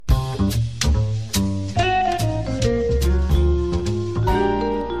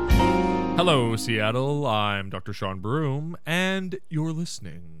Hello, Seattle. I'm Dr. Sean Broom, and you're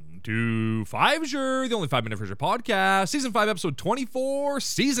listening to Frasier, the only 5-minute Frasier podcast, Season 5, Episode 24,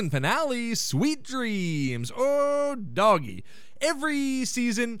 Season Finale, Sweet Dreams. Oh, doggy. Every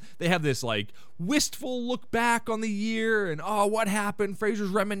season, they have this, wistful look back on the year, and, what happened? Frasier's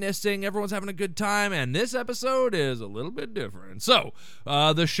reminiscing, everyone's having a good time, and this episode is a little bit different. So,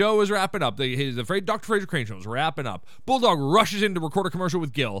 the show is wrapping up. The Dr. Frasier Crane Show is wrapping up. Bulldog rushes in to record a commercial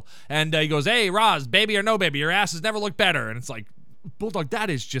with Gil, and he goes, "Hey, Roz, baby or no baby, your ass has never looked better." And it's like, Bulldog,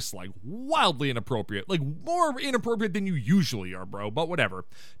 that is just wildly inappropriate. More inappropriate than you usually are, bro, but whatever.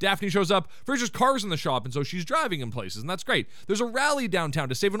 Daphne shows up. Frasier's car's in the shop, and so she's driving in places, and that's great. There's a rally downtown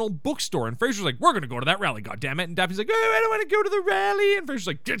to save an old bookstore, and Frasier's like, "We're gonna go to that rally, goddammit." And Daphne's like, "Oh, I don't want to go to the rally." And Frasier's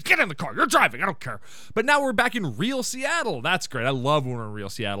like, "Get in the car, you're driving, I don't care." But now we're back in real Seattle. That's great. I love when we're in real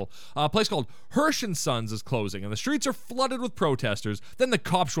Seattle. A place called Hirsch & Sons is closing, and the streets are flooded with protesters. Then the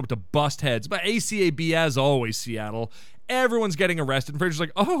cops show up to bust heads, but ACAB, as always, Seattle. Everyone's getting arrested, and Frasier's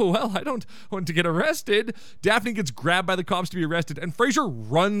like, "Oh, well, I don't want to get arrested." Daphne gets grabbed by the cops to be arrested, and Frasier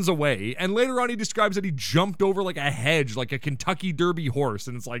runs away, and later on he describes that he jumped over a hedge, like a Kentucky Derby horse,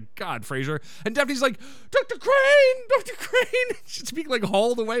 and it's like, God, Frasier. And Daphne's like, Dr. Crane! She's being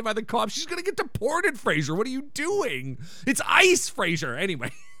hauled away by the cops. She's gonna get deported, Frasier. What are you doing? It's ICE, Frasier.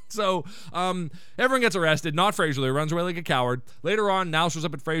 Anyway. So, everyone gets arrested, not Frasier. He runs away like a coward. Later on, Niall shows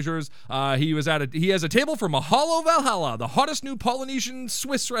up at Frasier's. He has a table for Mahalo Valhalla, the hottest new Polynesian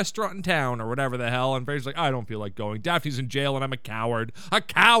Swiss restaurant in town, or whatever the hell. And Frasier's like, "I don't feel like going. Daphne's in jail, and I'm a coward. A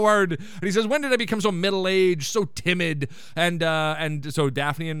coward!" And he says, "When did I become so middle-aged, so timid?" And so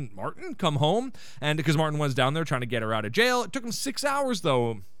Daphne and Martin come home, and because Martin was down there trying to get her out of jail. It took him 6 hours,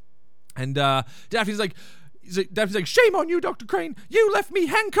 though. And Daphne's like, "Shame on you, Dr. Crane. You left me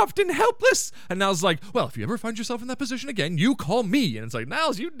handcuffed and helpless." And Niall's like, "Well, if you ever find yourself in that position again, you call me." And it's like,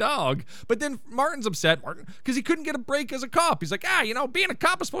 "Niles, you dog." But then Martin's upset, because he couldn't get a break as a cop. He's like, being a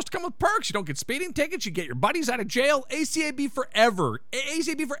cop is supposed to come with perks. You don't get speeding tickets. You get your buddies out of jail. ACAB forever.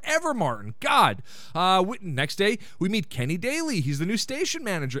 ACAB forever, Martin. God. Next day, we meet Kenny Daly. He's the new station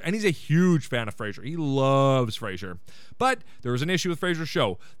manager, and he's a huge fan of Frasier. He loves Frasier. But there was an issue with Frasier's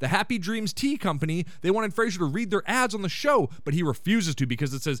show. The Happy Dreams Tea Company, they wanted Frasier to read their ads on the show, but he refuses to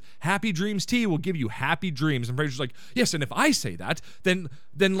because it says Happy Dreams Tea will give you happy dreams. And Frasier's like, "Yes, and if I say that, then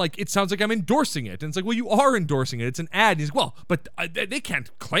it sounds like I'm endorsing it." And it's like, "Well, you are endorsing it. It's an ad." And he's like, "Well, but they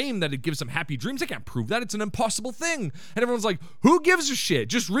can't claim that it gives them happy dreams. They can't prove that. It's an impossible thing." And everyone's like, "Who gives a shit?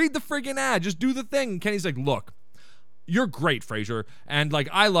 Just read the friggin' ad. Just do the thing." And Kenny's like, "Look, you're great, Frasier, and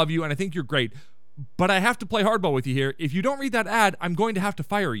I love you, and I think you're great. But I have to play hardball with you here. If you don't read that ad, I'm going to have to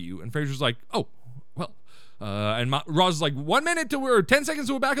fire you." And Frasier's like, "Oh, well." And Roz is like, 1 minute or 10 seconds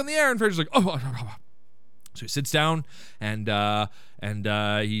till we're back on the air. And Frasier's like, "Oh." So he sits down and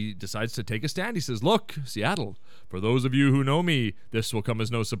he decides to take a stand. He says, "Look, Seattle, for those of you who know me, this will come as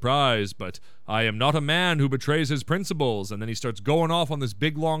no surprise, but I am not a man who betrays his principles." And then he starts going off on this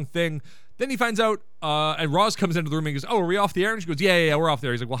big, long thing. Then he finds out, and Roz comes into the room and goes, "Oh, are we off the air?" And she goes, Yeah, we're off the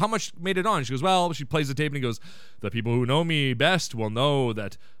air. He's like, "Well, how much made it on?" And she goes, "Well," she plays the tape and he goes, "The people who know me best will know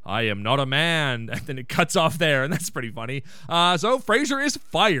that I am not a man." And then it cuts off there, and that's pretty funny. So Frasier is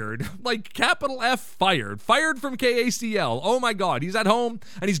fired, capital F fired from KACL. Oh my God, he's at home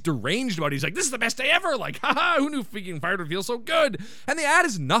and he's deranged about it. He's like, "This is the best day ever. Haha, who knew being fired would feel so good?" And the ad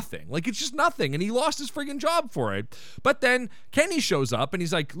is nothing. It's just nothing. And he lost his friggin' job for it. But then Kenny shows up and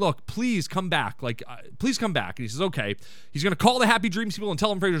he's like, "Look, please come back. Please come back." And he says, okay. He's going to call the Happy Dreams people and tell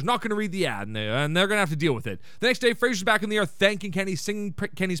them Frasier's not going to read the ad, and they're going to have to deal with it. The next day, Frasier's back in the air thanking Kenny, singing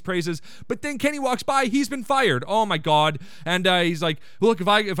Kenny's praises. But then Kenny walks by. He's been fired. Oh my God. And he's like, "Look, if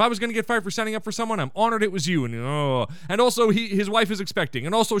I was going to get fired for standing up for someone, I'm honored it was you." And also his wife is expecting,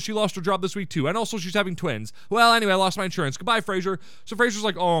 and also she lost her job this week too, and also she's having twins. Well, anyway, I lost my insurance. Goodbye, Frasier. So Frasier's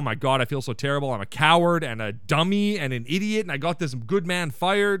like, "Oh my God, I feel so terrible. I'm a coward and a dummy and an idiot, and I got this good man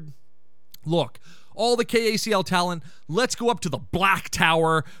fired. Look, all the KACL talent, let's go up to the Black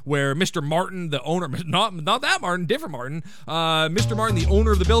Tower where Mr. Martin, the owner, not that Martin, different Martin, Mr. Martin, the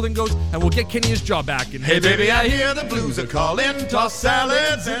owner of the building, goes, and we'll get Kenny his job back." And hey, baby, I hear the blues are calling, toss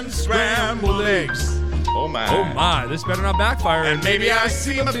salads and scrambled eggs. Oh my, this better not backfire. And maybe I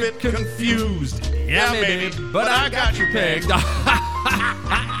seem a bit confused. Yeah, maybe, but I got you pegged.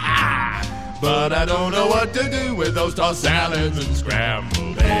 But I don't know what to do with those tossed salads and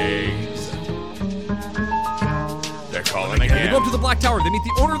scrambled eggs. They're calling again. They go up to the Black Tower. They meet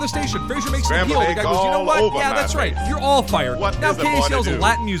the owner of the station. Frasier makes the deal. The guy goes, "You know what? Yeah, that's right. You're all fired." Now KACL is a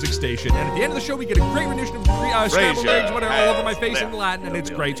Latin music station, and at the end of the show, we get a great rendition of scrambled eggs, whatever, all over my face in Latin, and it's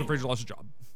great. So Frasier lost his job.